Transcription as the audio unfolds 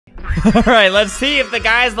All right, let's see if the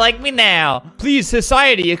guys like me now. Please,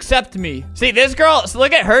 society, accept me. See, this girl, so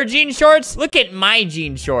look at her jean shorts. Look at my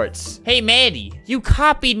jean shorts. Hey, Maddie, you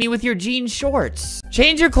copied me with your jean shorts.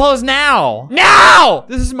 Change your clothes now. Now!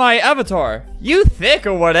 This is my avatar. You thick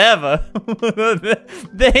or whatever.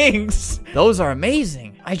 Thanks. Those are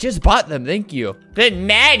amazing. I just bought them, thank you. Then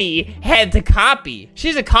Maddie had to copy.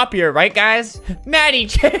 She's a copier, right, guys? Maddie,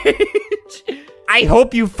 change. I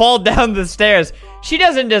hope you fall down the stairs. She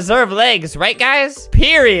doesn't deserve legs, right, guys?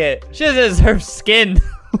 Period. She deserves skin.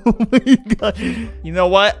 Oh my God. You know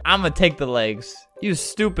what? I'm gonna take the legs. You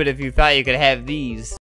stupid if you thought you could have these.